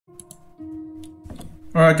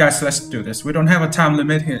Alright guys, let's do this. We don't have a time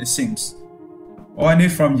limit here, it seems. All I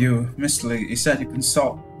need from you, Miss Lee, is that you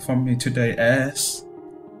consult for me today as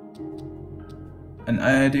an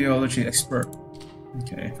ideology expert.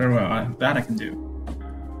 Okay, very well, that I can do.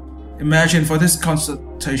 Imagine for this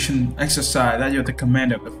consultation exercise that you're the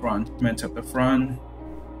commander of the front, mentor of the front,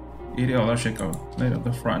 ideological leader of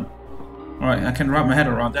the front. Alright, I can wrap my head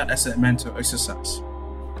around that as a mental exercise.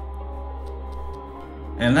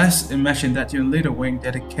 And let's imagine that you lead a wing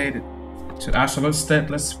dedicated to absolute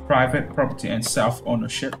stateless private property and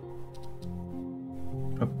self-ownership,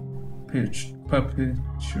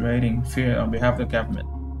 perpetuating fear on behalf of the government.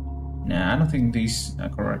 Nah, I don't think these are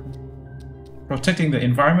correct. Protecting the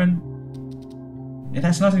environment, it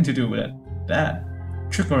has nothing to do with it. That,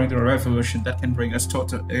 triggering the revolution that can bring us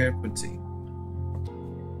total equity.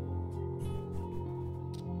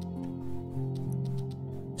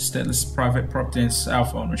 Stateless private property and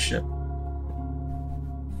self-ownership.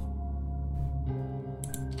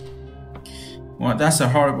 Well, that's a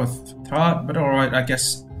horrible thought, but alright, I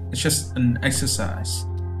guess it's just an exercise.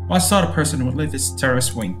 What sort of person would lead this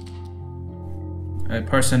terrorist wing? A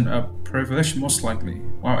person of privilege, most likely,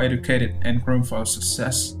 well-educated and groomed for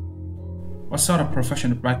success. What sort of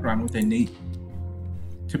professional background would they need?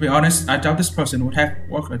 To be honest, I doubt this person would have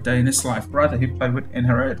worked a day in his life, rather he played with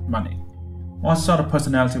inherited money. What sort of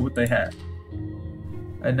personality would they have?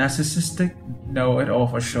 A narcissistic know-it-all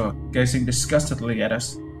for sure, gazing disgustedly at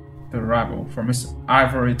us, the rebel from his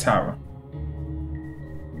ivory tower.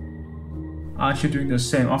 Aren't you doing the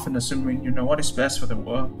same, often assuming you know what is best for the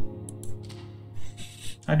world?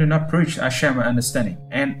 I do not preach, I share my understanding,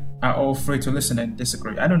 and are all free to listen and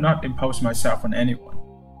disagree. I do not impose myself on anyone.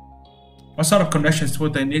 What sort of connections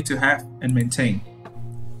would they need to have and maintain?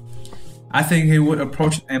 I think he would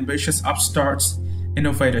approach ambitious upstarts,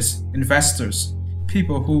 innovators, investors,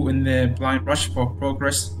 people who in their blind rush for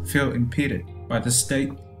progress feel impeded by the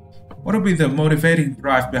state. What would be the motivating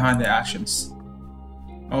drive behind their actions?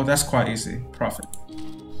 Oh, that's quite easy. Profit.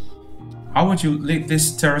 How would you lead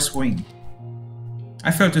this terrorist wing?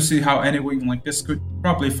 I fail to see how any wing like this could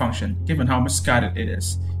properly function, given how misguided it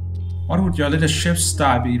is. What would your leadership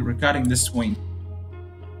style be regarding this wing?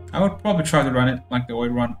 I would probably try to run it like the way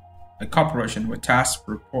we run a corporation with tasks,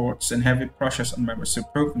 reports, and heavy pressures on members to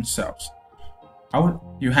prove themselves. How would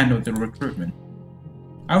you handle the recruitment?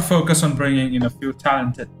 I would focus on bringing in a few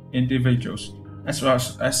talented individuals, as well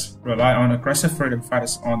as rely on aggressive freedom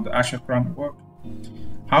fighters on the actual groundwork.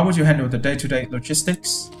 How would you handle the day-to-day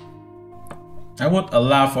logistics? I would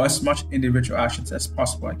allow for as much individual actions as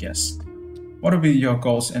possible, I guess. What would be your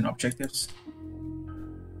goals and objectives?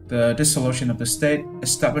 The dissolution of the state,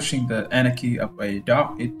 establishing the anarchy of a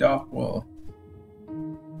dark world.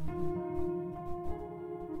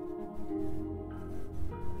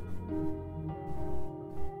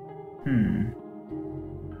 Can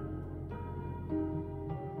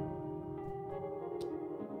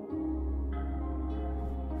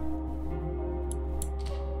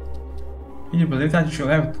you believe that you should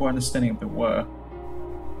have a poor understanding of the world?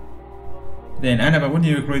 Then, Annabelle, wouldn't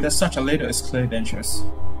you agree that such a leader is clearly dangerous?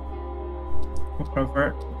 Who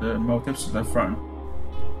pervert the motives of the front?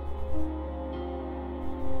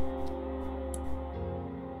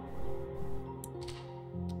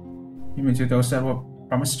 You mean to those that will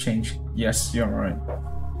promise change? Yes, you're right.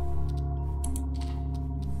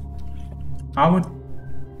 How would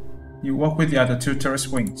you work with the other two terrorist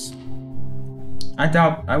wings? I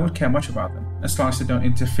doubt I would care much about them, as long as they don't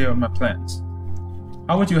interfere with my plans.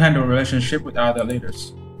 How would you handle a relationship with other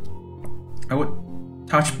leaders? I would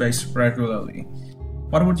touch base regularly.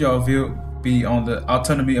 What would your view be on the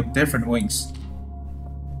autonomy of different wings?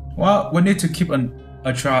 Well, we need to keep an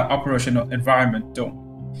agile operational environment, don't we?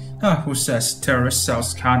 Who says terrorist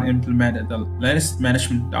cells can't implement the latest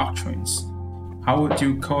management doctrines? How would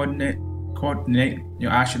you coordinate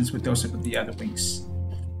your actions with those of the other wings?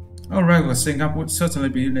 A regular sync-up would certainly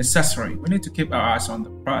be necessary. We need to keep our eyes on the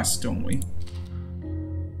prize, don't we?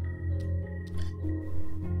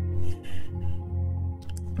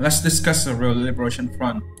 Let's discuss the real Liberation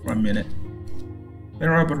Front for a minute.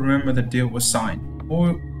 Better I but remember the deal was signed.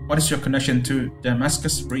 What is your connection to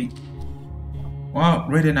Damascus Reed? Well,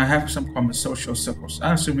 Reed and I have some common social circles.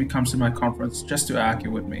 I assume he comes to my conference just to argue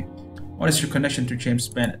with me. What is your connection to James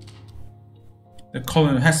Bennett? The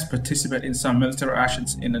colonel has participated in some military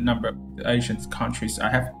actions in a number of the Asian countries. I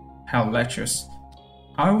have held lectures.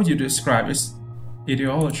 How would you describe his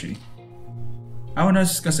ideology? I will not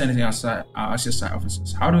discuss anything outside our SSI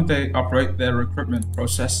officers. How do they operate their recruitment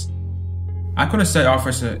process? I couldn't say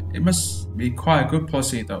officer. It must be quite a good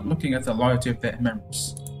policy though, looking at the loyalty of their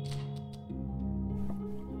members.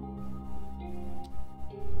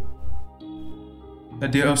 The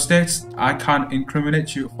deal states I can't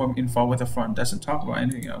incriminate you from involved with the front. Doesn't talk about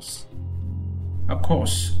anything else. Of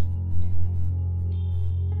course.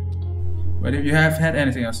 But if you have had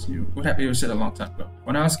anything else, you would have used it a long time ago.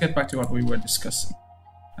 Well, now let's get back to what we were discussing.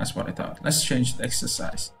 That's what I thought. Let's change the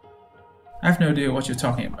exercise. I have no idea what you're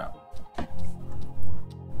talking about.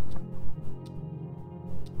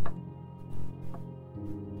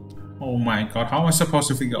 Oh my god, how am I supposed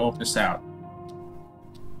to figure all of this out?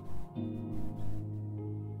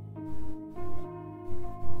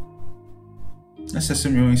 Let's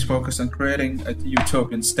assume you're focused on creating a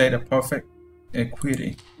utopian state of perfect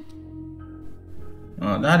equity.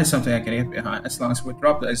 That is something I can get behind, as long as we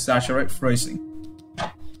drop the exaggerated phrasing.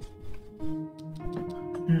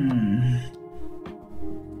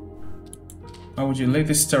 How would you lead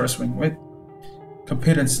this terrorist wing? With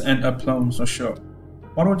competence and aplomb, for sure.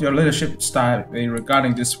 What would your leadership style be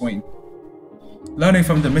regarding this wing? Learning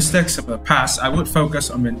from the mistakes of the past, I would focus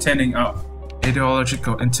on maintaining our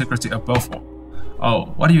ideological integrity above all.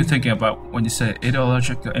 Oh, what are you thinking about when you say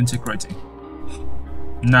ideological integrity?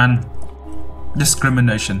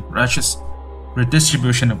 Non-discrimination, righteous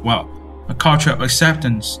redistribution of wealth, a culture of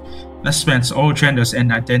acceptance that spans all genders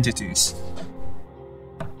and identities.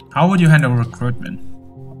 How would you handle recruitment?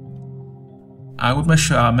 I would make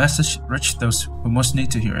sure our message reached those who most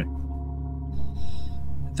need to hear it.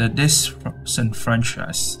 The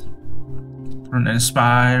disenfranchised. For an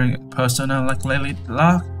inspiring persona like Lily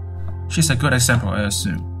Locke, she's a good example, I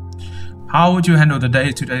assume. How would you handle the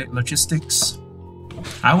day-to-day logistics?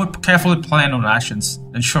 I would carefully plan on actions,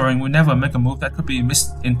 ensuring we never make a move that could be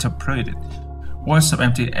misinterpreted. Words of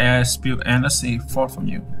empty air spewed endlessly forth from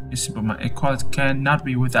you. You see, but my equality cannot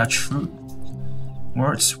be without truth.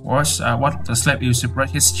 Words are what the slave used to break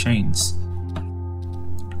his chains.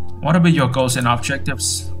 What will be your goals and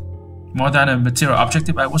objectives? More than a material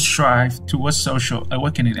objective, I would strive towards social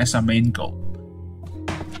awakening as our main goal.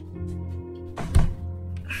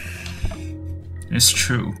 It's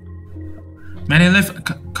true. Many live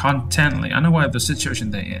contentedly, unaware of the situation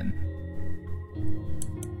they're in.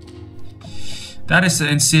 That is the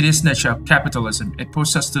insidious nature of capitalism. It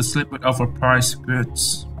pushes us to sleep with overpriced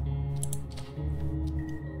goods.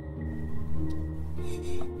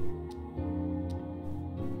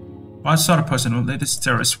 What sort of person would lead this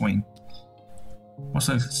terrorist wing?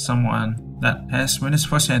 Also someone that has witnessed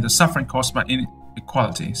firsthand the suffering caused by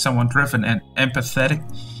inequality, someone driven and empathetic.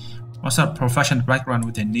 What sort of professional background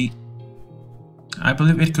would they need? I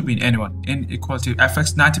believe it could be anyone. Inequality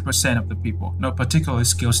affects 90% of the people. No particular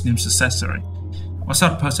skills seems necessary. What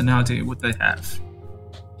sort of personality would they have?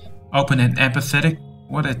 Open and empathetic,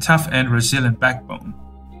 with a tough and resilient backbone.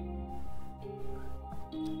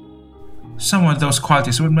 Someone with those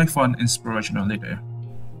qualities would make for an inspirational leader.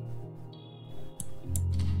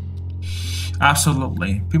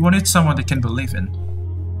 Absolutely. People need someone they can believe in.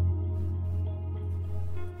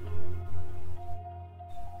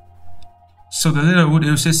 So the leader would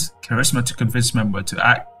use his charisma to convince members to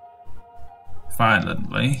act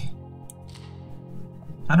violently.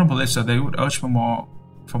 I don't believe so. They would urge for more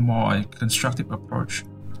a constructive approach.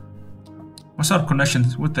 What sort of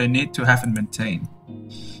connections would they need to have and maintain?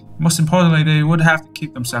 Most importantly, they would have to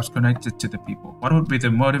keep themselves connected to the people. What would be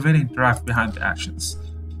the motivating drive behind the actions?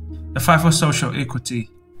 The fight for social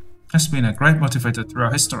equity has been a great motivator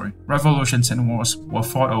throughout history. Revolutions and wars were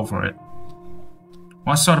fought over it.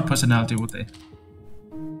 What sort of personality would they?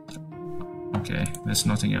 Okay, there's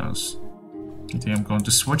nothing else. I think I'm going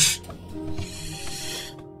to switch.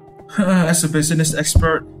 As a business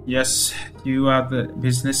expert, yes, you are the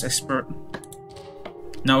business expert.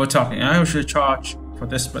 Now we're talking. I usually charge for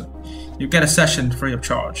this, but you get a session free of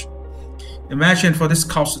charge. Imagine for this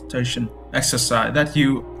consultation exercise that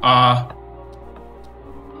you are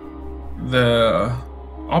the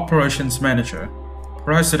operations manager,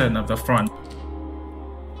 president of the front.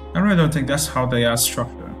 I really don't think that's how they are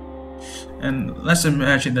structured. And let's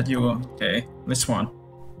imagine that you are, okay, this one.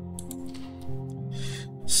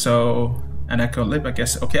 So, and I could live, I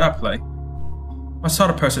guess, okay, I'll play. What sort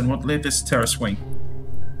of person would lead this terrorist wing?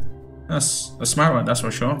 That's a smart one, that's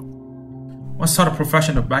for sure. What sort of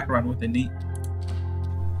professional background would they need?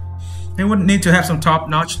 They would need to have some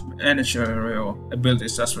top-notch managerial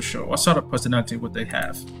abilities, that's for sure. What sort of personality would they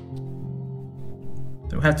have?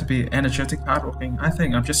 They would have to be energetic, hardworking. I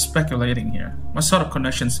think I'm just speculating here. What sort of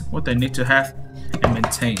connections would they need to have and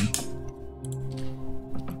maintain?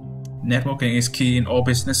 Networking is key in all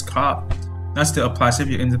business cards. That still applies if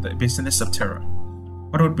you're into the business of terror.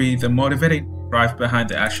 What would be the motivating drive behind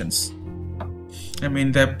the actions? I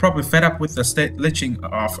mean, they're probably fed up with the state leeching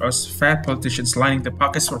off us fat politicians lining the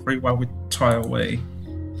pockets for free while we toil away.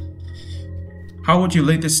 How would you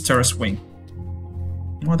lead this terrorist wing?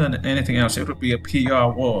 More than anything else, it would be a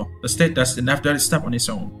PR war. The state does enough dirty stuff on its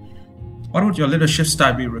own. What would your leadership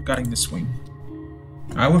style be regarding this wing?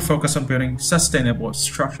 I would focus on building sustainable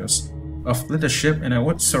structures of leadership, and I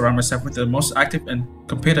would surround myself with the most active and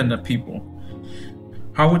competent people.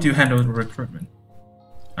 How would you handle the recruitment?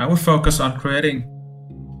 I would focus on creating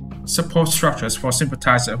support structures for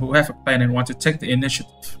sympathizers who have a plan and want to take the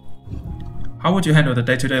initiative. How would you handle the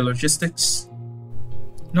day-to-day logistics?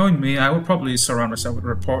 Knowing me, I would probably surround myself with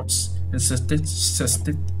reports and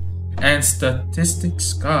statistics.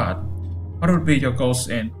 God, what would be your goals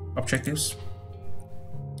and objectives?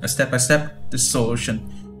 A step-by-step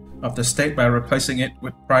dissolution of the state by replacing it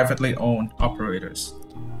with privately owned operators.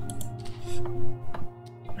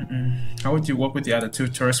 How would you work with the other two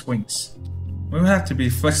terrorist wings? We will have to be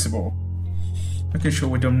flexible, making sure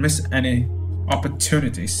we don't miss any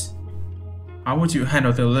opportunities. How would you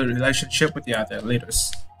handle the relationship with the other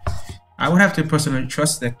leaders? I would have to personally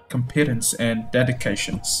trust their competence and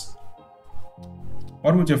dedications.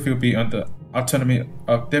 What would your view be on the autonomy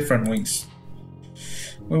of different wings?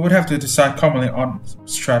 We would have to decide commonly on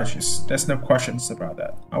strategies. There's no questions about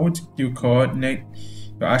that. How would you coordinate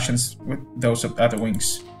your actions with those of other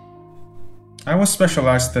wings? I will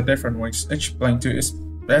specialize the different wings, each playing to its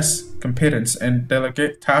best competence, and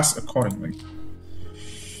delegate tasks accordingly.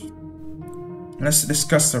 Let's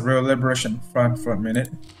discuss the real liberation front for a minute.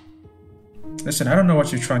 Listen, I don't know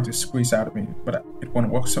what you're trying to squeeze out of me, but it won't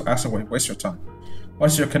work, so ask away, waste your time.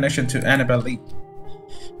 What's your connection to Annabelle Lee?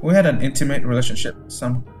 We had an intimate relationship,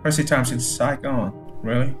 some crazy times in Saigon.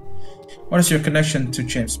 Really? What is your connection to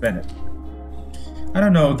James Bennett? I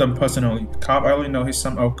don't know them personally, Cobb. I only know he's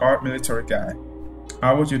some old guard military guy.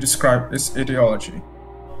 How would you describe his ideology?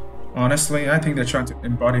 Honestly, I think they're trying to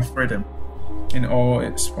embody freedom in all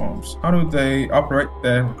its forms. How do they operate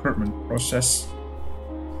their recruitment process?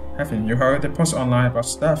 Haven't you heard they post online about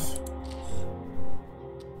stuff?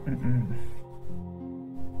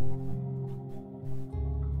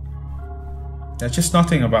 There's just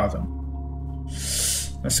nothing about them.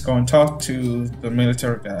 Let's go and talk to the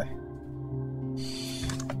military guy.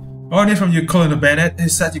 Only from you, Colonel Bennett. He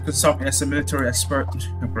said you could consult me as a military expert.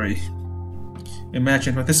 Agree.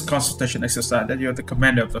 Imagine with this consultation exercise that you're the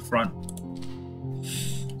commander of the front.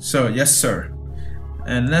 So, yes sir.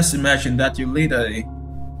 And let's imagine that you lead a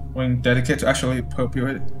wing dedicated to actually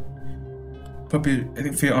perpetuating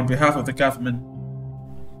fear on behalf of the government.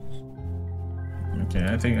 Okay,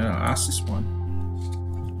 I think I'll ask this one.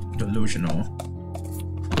 Delusional.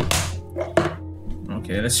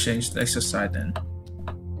 Okay, let's change the exercise then.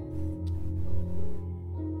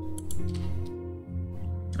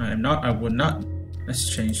 I would not. Let's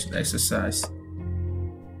change the exercise.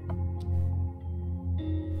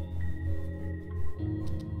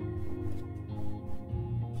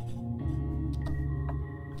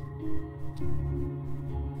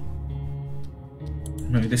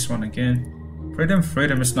 Maybe this one again.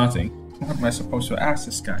 Freedom is nothing. What am I supposed to ask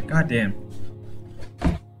this guy? God damn.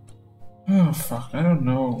 Oh fuck, I don't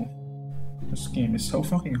know. This game is so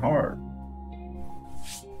fucking hard.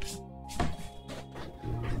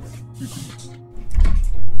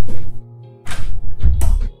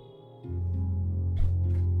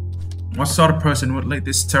 What sort of person would lead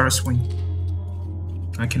this terrorist wing?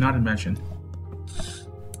 I cannot imagine.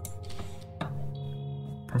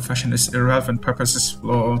 Profession is irrelevant, purpose is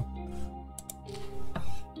flawed.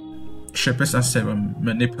 Ship is unstable,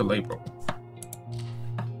 manipulable.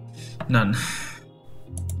 None.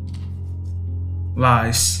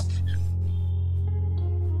 Lies.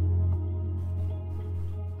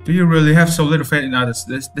 Do you really have so little faith in others?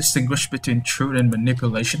 Distinguish between truth and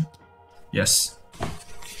manipulation? Yes.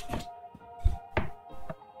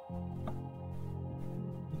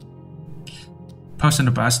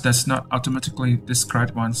 Personal bias does not automatically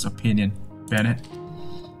discredit one's opinion, Bennett.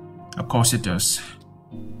 Of course it does.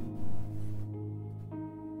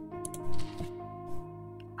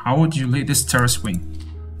 How would you lead this terrorist wing?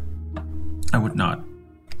 I would not.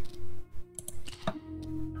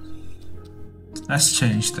 Let's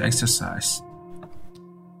change the exercise.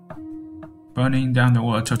 Burning down the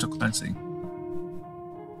world, total cleansing.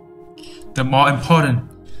 The more important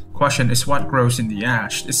question is what grows in the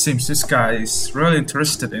ash. It seems this guy is really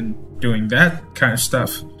interested in doing that kind of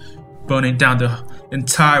stuff. Burning down the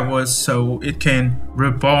entire world so it can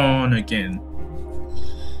reborn again.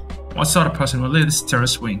 What sort of person will lead this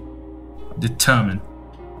terrorist wing? Determined.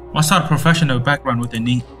 What sort of professional background would they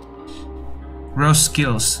need? Real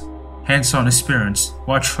skills, hands-on experience,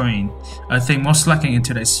 well trained. I think most lacking in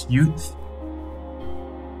today's youth.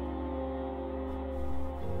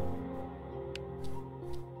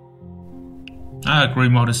 I agree,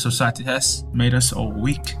 modern society has made us all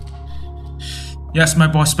weak. Yes, my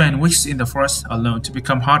boy spent weeks in the forest alone to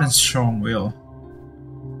become hard and strong-willed.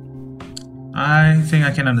 I think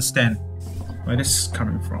I can understand where this is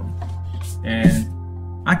coming from. And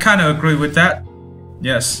I kind of agree with that.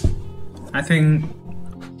 Yes, I think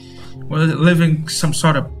we're living some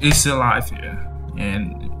sort of easy life here.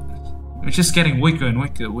 And we're just getting weaker and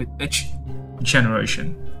weaker with each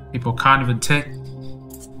generation. People can't even take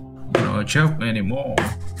a joke anymore.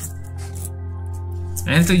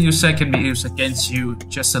 Anything you say can be used against you.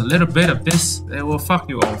 Just a little bit of this, they will fuck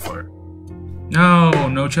you over.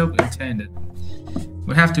 No joke intended.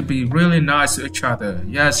 We have to be really nice to each other.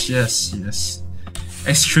 Yes.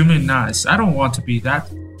 Extremely nice. I don't want to be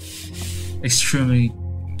that extremely,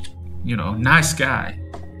 nice guy.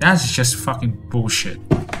 That's just fucking bullshit.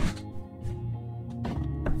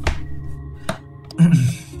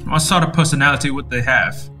 What sort of personality would they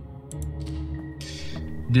have?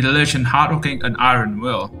 Diligent, hardworking, and iron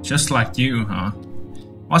will, just like you, huh?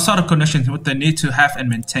 What sort of conditions would they need to have and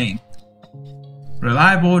maintain?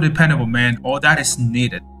 Reliable, dependable man, all that is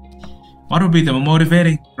needed. What would be the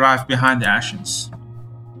motivating drive behind the actions?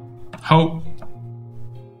 Hope.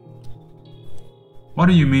 What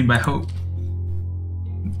do you mean by hope?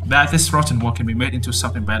 That this rotten world can be made into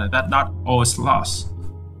something better, that not all is lost.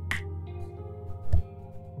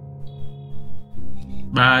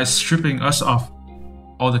 By stripping us of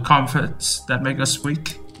all the comforts that make us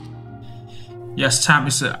weak. Yes, time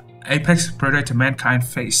is the apex predator mankind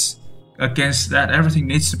face. Against that, everything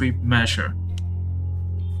needs to be measured.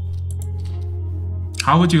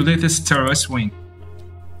 How would you lead this terrorist wing?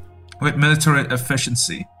 With military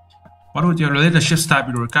efficiency. What would your leadership style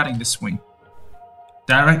be regarding this wing?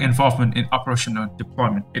 Direct involvement in operational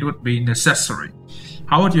deployment. It would be necessary.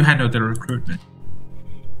 How would you handle the recruitment?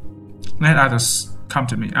 Let others come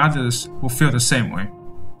to me. Others will feel the same way.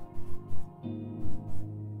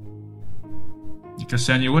 Because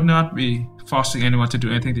then you would not be forcing anyone to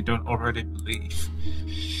do anything they don't already believe.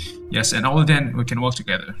 Yes, and only then we can work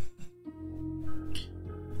together.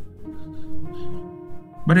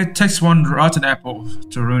 But it takes one rotten apple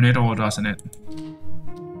to ruin it all, doesn't it?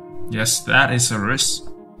 Yes, that is a risk.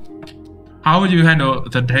 How would you handle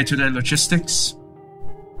the day-to-day logistics?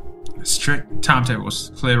 Strict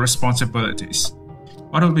timetables, clear responsibilities.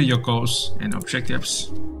 What will be your goals and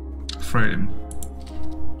objectives? Freedom.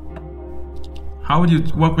 How would you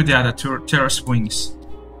work with the other terrorist wings?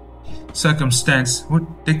 Circumstance would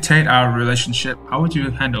dictate our relationship. How would you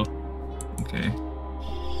handle? Okay.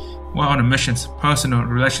 Well, on the missions, personal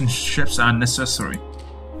relationships are necessary.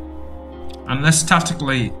 Unless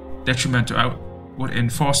tactically detrimental, I would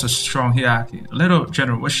enforce a strong hierarchy. A little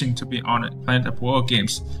general wishing to be honored, planned up war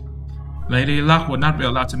games. Lady Luck would not be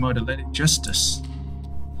allowed to murder Lady Justice.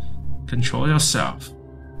 Control yourself.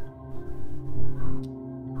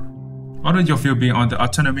 What would your view be on the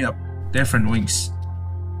autonomy of different wings?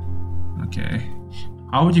 Okay.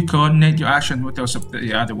 How would you coordinate your action with those of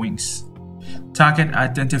the other wings? Target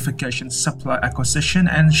identification, supply acquisition,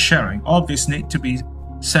 and sharing. All these need to be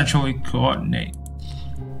centrally coordinated.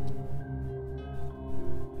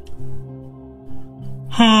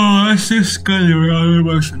 Let's just go to the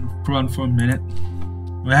evaluation front for a minute.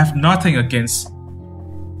 We have nothing against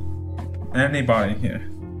anybody here.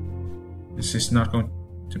 This is not going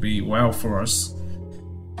to be well for us.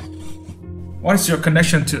 What is your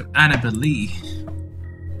connection to Annabelle Lee?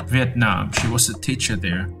 Vietnam. She was a teacher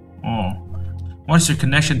there. Oh. What is your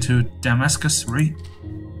connection to Damascus Reed?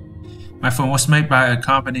 My phone was made by a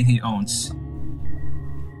company he owns.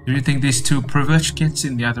 Do you think these two privileged kids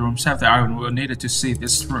in the other rooms have the iron will needed to see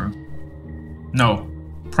this through? No,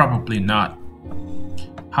 probably not.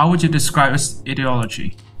 How would you describe its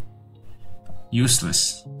ideology?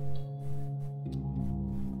 Useless.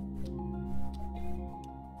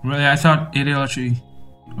 Really, I thought ideology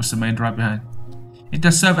was the main drive behind. It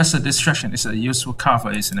does serve as a distraction. It's a useful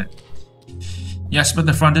cover, isn't it? Yes, but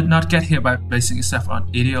the front did not get here by basing itself on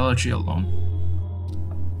ideology alone.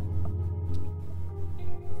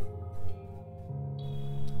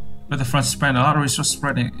 But the front spent a lot of resources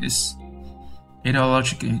spreading its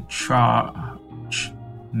ideologically charged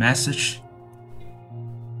message.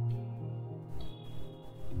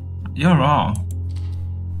 You're wrong.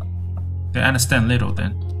 They understand little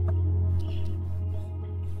then.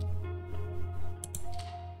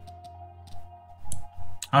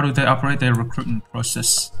 How do they operate their recruitment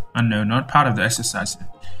process? Unknown, not part of the exercise.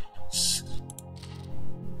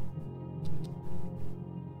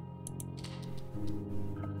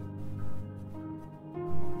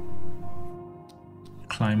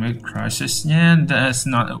 Climate crisis. Yeah, that's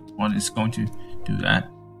not one is going to do that.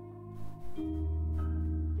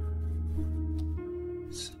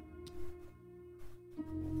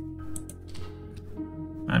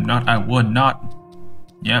 I'm not, I would not.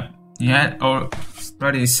 Yep, he had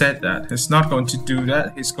already said that. He's not going to do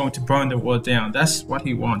that. He's going to burn the world down. That's what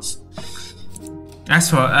he wants. As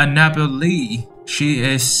for Annabelle Lee, she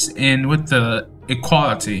is in with the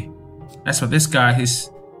equality. As for this guy,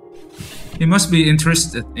 he must be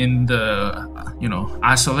interested in the,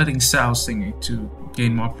 isolating cells thingy to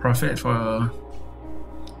gain more profit for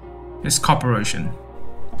his corporation.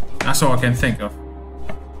 That's all I can think of.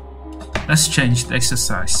 Let's change the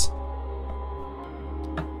exercise.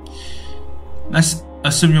 Let's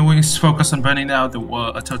assume your wings focus on burning out the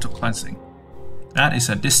world, a total cleansing. That is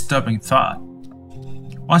a disturbing thought.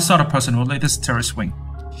 What sort of person will lead this terrorist wing?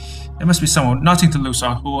 There must be someone with nothing to lose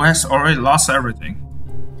or who has already lost everything.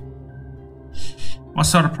 What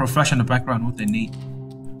sort of professional background would they need?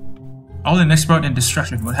 Only an expert in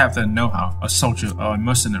destruction would have the know-how, a soldier or a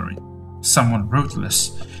mercenary. Someone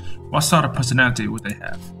ruthless. What sort of personality would they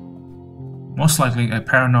have? Most likely a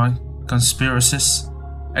paranoid, conspiracist,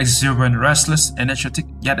 exuberant, restless, energetic,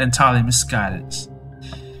 yet entirely misguided.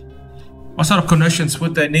 What sort of connections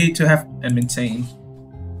would they need to have and maintain?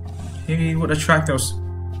 He would attract those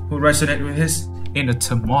who resonate with his inner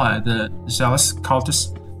turmoil, the zealous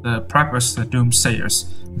cultists, the preppers, the doomsayers,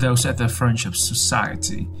 those at the fringe of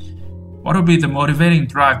society. What would be the motivating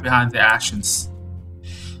drive behind their actions?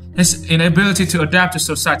 His inability to adapt to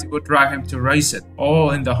society would drive him to raise it,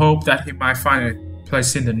 all in the hope that he might find a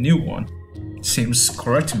place in the new one. Seems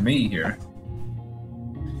correct to me here.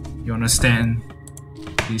 You understand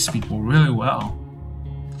these people really well.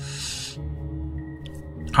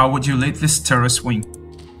 How would you lead this terrorist wing?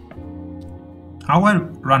 How would I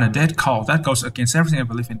run a dead call? That goes against everything I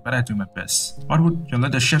believe in, but I do my best. What would your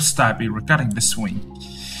leadership style be regarding this wing?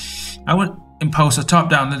 I would impose a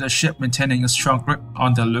top-down leadership, maintaining a strong grip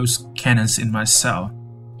on the loose cannons in my cell.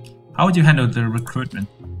 How would you handle the recruitment?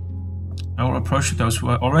 I will approach those who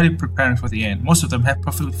are already preparing for the end. Most of them have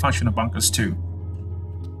perfectly functional bunkers too.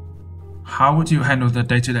 How would you handle the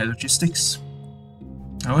day-to-day logistics?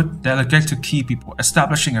 I would delegate to key people,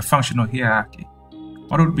 establishing a functional hierarchy.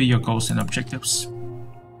 What would be your goals and objectives?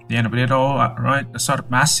 The end of it all, right? A sort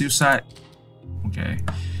of mass suicide? Okay.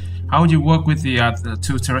 How would you work with the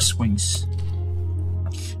two terrorist wings?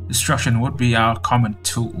 Destruction would be our common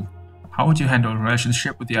tool. How would you handle a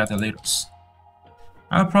relationship with the other leaders?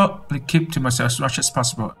 I would probably keep to myself as much as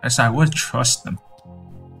possible, as I would trust them.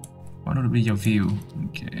 What would be your view?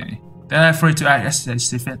 Okay. They're free to act as they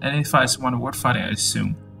see fit, and if I want to word fighting, I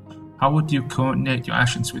assume. How would you coordinate your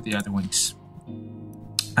actions with the other wings?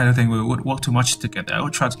 I don't think we would work too much together. I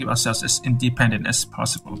would try to keep ourselves as independent as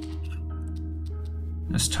possible.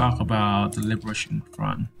 Let's talk about the Liberation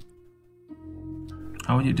Front.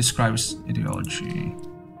 How would you describe its ideology?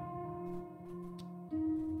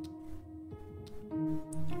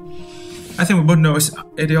 I think we both know its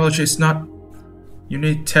ideology is not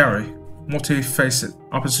unitary, multi-facet.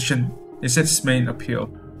 Opposition is its main appeal.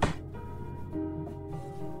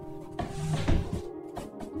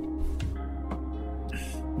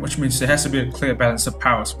 Which means there has to be a clear balance of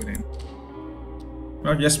powers within.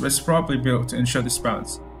 Well, yes, it's probably built to ensure this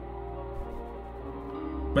balance.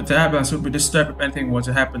 But the balance would be disturbed if anything were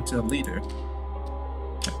to happen to the leader.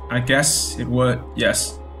 I guess it would,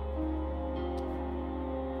 yes.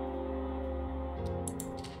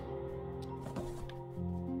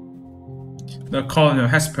 The colonel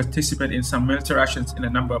has participated in some military actions in a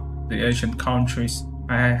number of the Asian countries.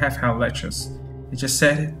 I have held lectures. He just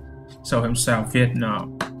said so himself,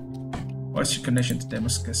 Vietnam. What's your connection to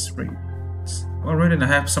Damascus Street? Well, Red and I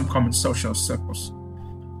have some common social circles.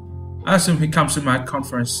 I assume he comes to my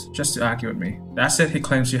conference just to argue with me. That's it, he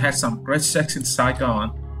claims you had some great sex in Saigon.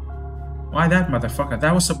 Why that, motherfucker?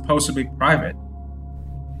 That was supposed to be private.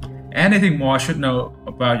 Anything more I should know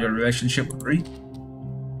about your relationship with Reed?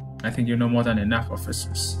 I think you know more than enough,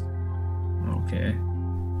 officers. Okay.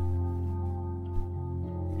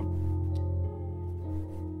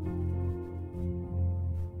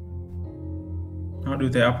 How do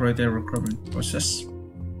they operate their recruitment process?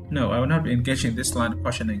 No, I will not be engaging in this line of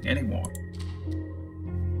questioning anymore.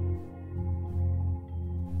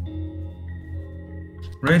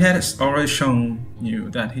 Redhead has already shown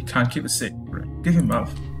you that he can't keep a secret. Give him up.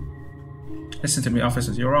 Listen to me,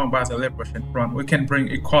 officers. You're wrong about the Liberation Front. We can bring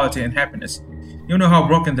equality and happiness. You know how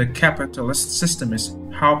broken the capitalist system is.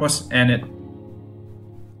 Help us end it.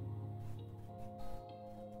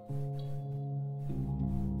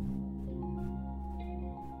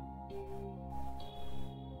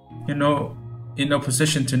 You're in no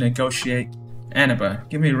position to negotiate. Annabelle,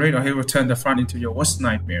 give me Reed or he will turn the front into your worst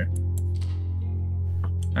nightmare.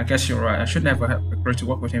 I guess you're right. I should never have agreed to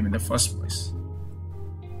work with him in the first place.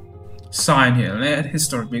 Sign here. Let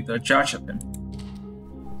history be the judge of him.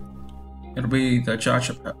 It'll be the judge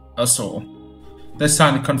of us all. Let's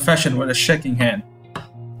sign the confession with a shaking hand.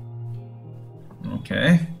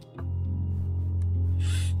 Okay.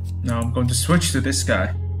 Now I'm going to switch to this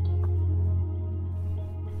guy.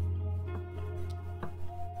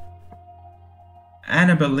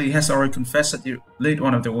 Annabelle Lee has already confessed that you lead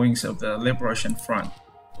one of the wings of the Liberation Front.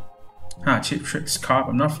 Cheap tricks, cop.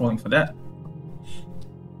 I'm not falling for that.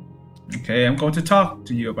 Okay, I'm going to talk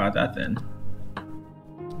to you about that then.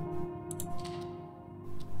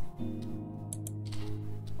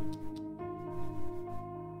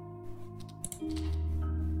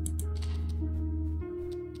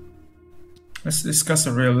 Let's discuss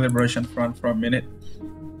the real Liberation Front for a minute.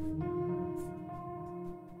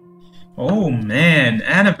 Oh man,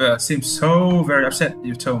 Annabelle seems so very upset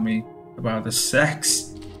you told me about the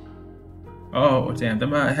sex. Oh damn, that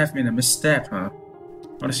might have been a misstep, huh?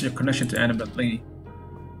 What is your connection to Annabelle Lee?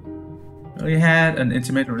 We had an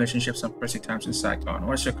intimate relationship some crazy times in Saigon.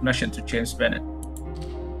 What is your connection to James Bennett?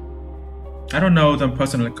 I don't know them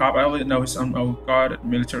personally, cop. I only know he's an old guard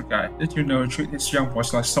military guy. Did you know he treat his young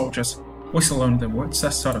boys like soldiers? Whistle on the woods,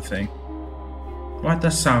 that sort of thing. What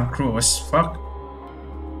does sound cruel as fuck?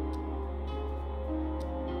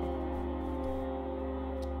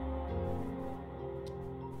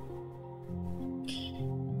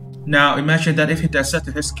 Now imagine that if he does that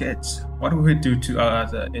to his kids, what will he do to our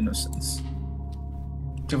other innocents?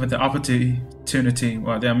 Given the opportunity,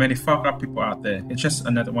 well, there are many fucked up people out there. It's just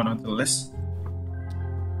another one on the list.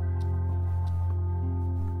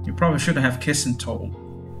 You probably shouldn't have kissed and told.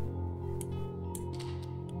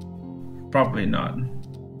 Probably not.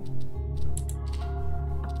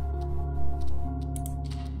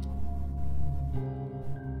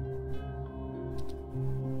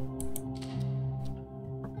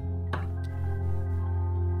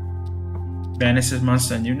 Venice is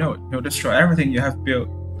monster and you know it. He'll destroy everything you have built.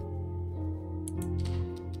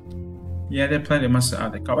 Yeah, there are plenty of monsters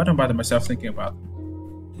out there. I don't bother myself thinking about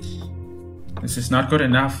them. This is not good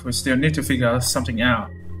enough. We still need to figure something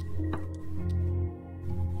out.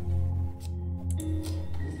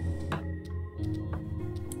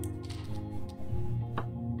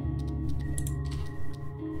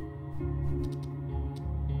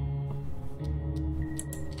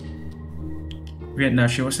 Vietnam,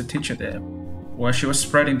 she was a teacher there. Where she was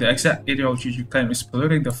spreading the exact ideology you claim is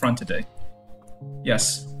polluting the front today.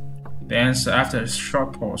 Yes. The answer after a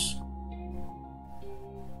short pause.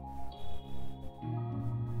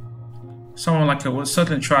 Someone like her will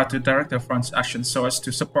certainly try to direct the front's actions so as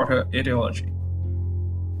to support her ideology.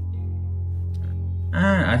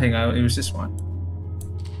 I think I'll use this one.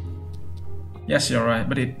 Yes, you're right,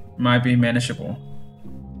 but it might be manageable.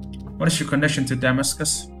 What is your connection to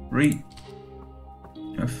Damascus? Read.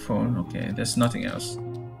 A phone, okay, there's nothing else.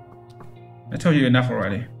 I told you enough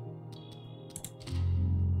already.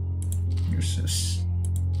 Use this.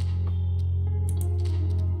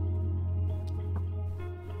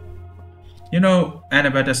 You know,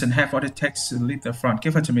 Annabelle doesn't have what it takes to lead the front.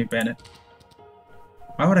 Give her to me, Bennett.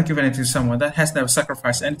 Why would I give it to someone that has never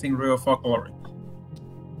sacrificed anything real for glory?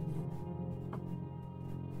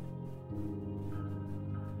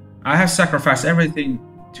 I have sacrificed everything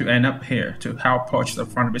to end up here, to help poach the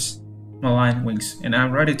front of his malign wings, and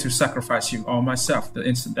I'm ready to sacrifice you all myself the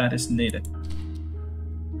instant that is needed.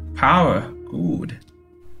 Power, good.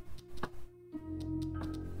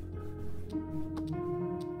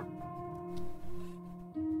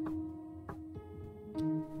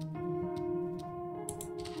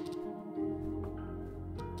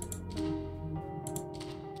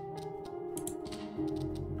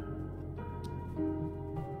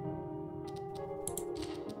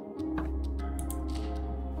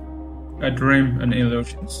 A dream and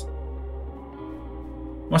illusions.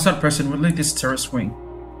 What's that person would lead this terrorist wing?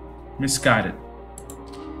 Misguided.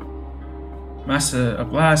 Master, a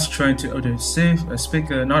blast trying to deceive, a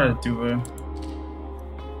speaker, not a doer.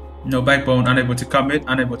 No backbone, unable to commit,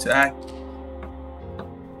 unable to act.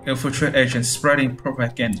 Infiltrate agents spreading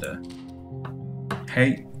propaganda.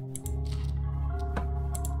 Hate.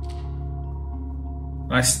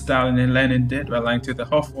 Like Stalin and Lenin did by lying to the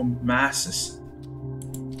hopeful masses.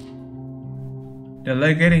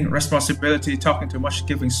 Delegating responsibility, talking too much,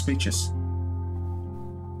 giving speeches.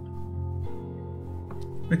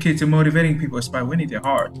 The key to motivating people is by winning their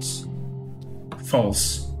hearts.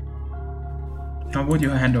 False. How would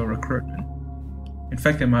you handle recruitment?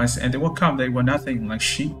 Infected minds, and they will come, they were nothing like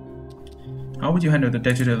sheep. How would you handle the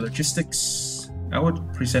day-to-day logistics? I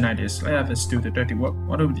would present ideas, let others do the dirty work.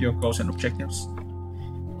 What are your goals and objectives?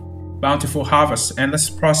 bountiful harvest, endless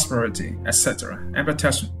prosperity, etc. Amber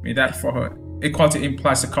tells me that for her, equality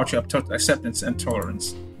implies a culture of total acceptance and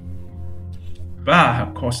tolerance. But,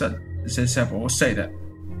 of course, that Zizep will say that.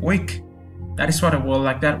 Weak. That is what a world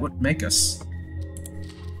like that would make us.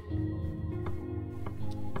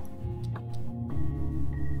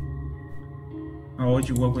 How would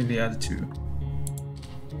you work with the other two?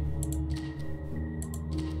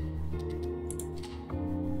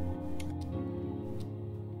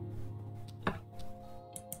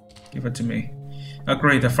 Give it to me.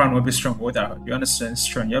 Agree, the front will be stronger without her. You understand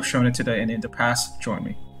strength. You have shown it today and in the past. Join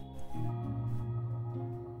me.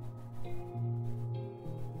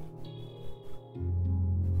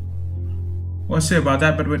 We'll see about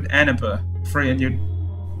that, but with Annabelle free and you're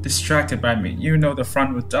distracted by me, you know the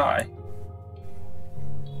front would die.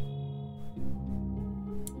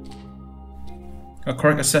 A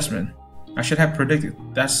correct assessment. I should have predicted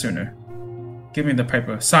that sooner. Give me the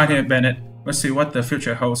paper. Sign here, Bennett. We'll see what the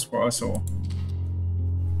future holds for us all.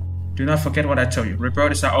 Do not forget what I told you.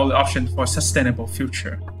 Rebirth is our only option for a sustainable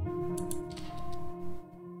future.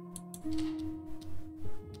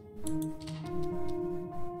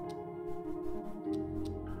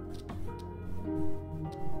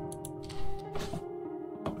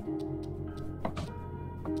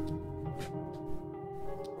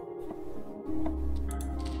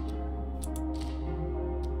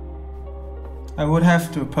 I would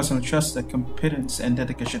have to personally trust the competence and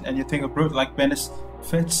dedication, and you think a brute like Bennett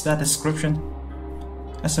fits that description?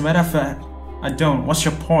 As a matter of fact, I don't. What's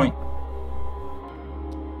your point?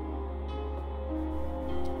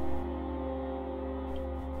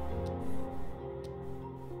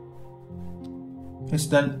 It's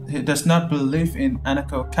that he does not believe in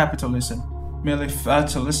anarcho-capitalism, merely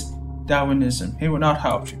fatalist Darwinism. He will not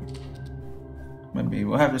help you. Maybe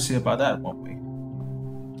we'll have to see about that, won't we?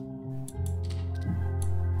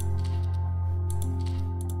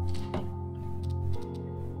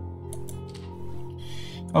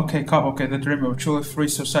 Okay, Cobb, okay, the dream of a truly free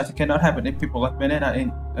society cannot happen if people like Bennett are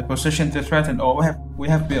in a position to threaten all we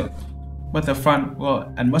have built. But the front will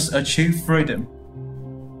and must achieve freedom.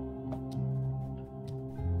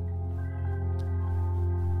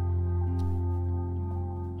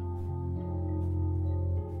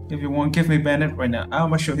 If you won't give me Bennett right now, I'll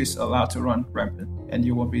make sure he's allowed to run rampant, and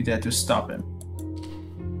you won't be there to stop him.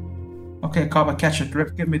 Okay, Cobb, I catch a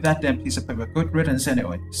drift. Give me that damn piece of paper. Good riddance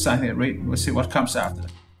anyway. Sign here, read. We'll see what comes after.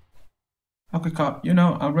 Okay, Cobb, you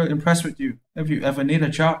know, I'm really impressed with you. If you ever need a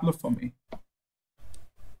job, look for me.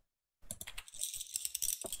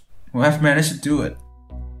 We have managed to do it.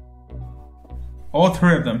 All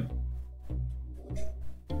three of them.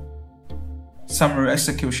 Summary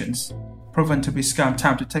executions. Proven to be scam.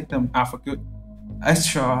 Time to take them out for good.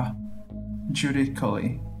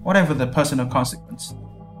 Extrajudicially. Whatever the personal consequence.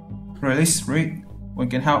 Release Reed. We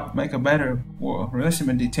can help make a better world. Release him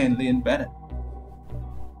and detain Lee and Bennett.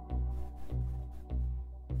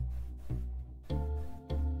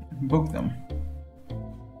 Book them.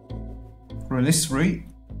 Release Reed?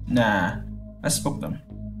 Nah, let's book them.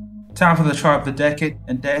 Time for the trial of the decade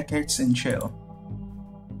and decades in jail.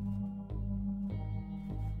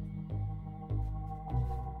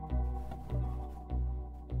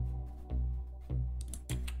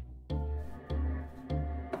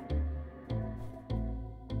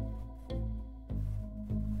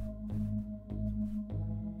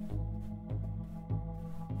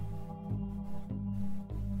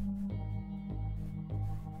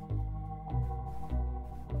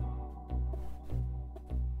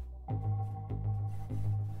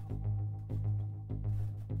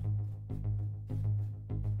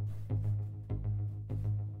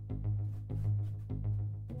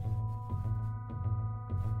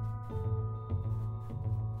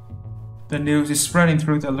 The news is spreading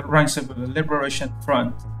through the ranks of the Liberation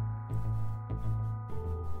Front.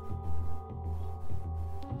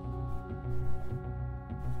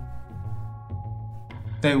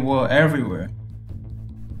 They were everywhere.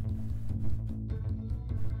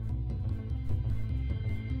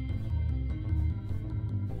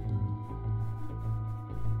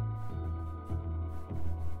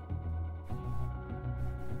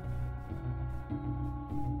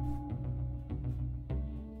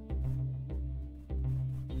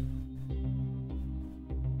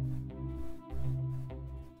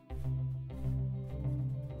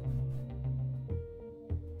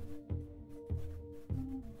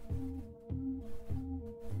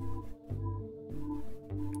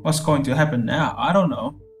 What's going to happen now? I don't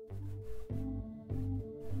know.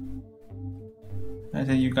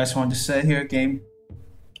 Anything you guys want to say here, game?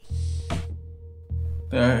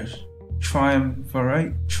 The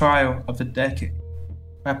triumvirate trial of the decade.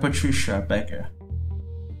 by Patricia Baker.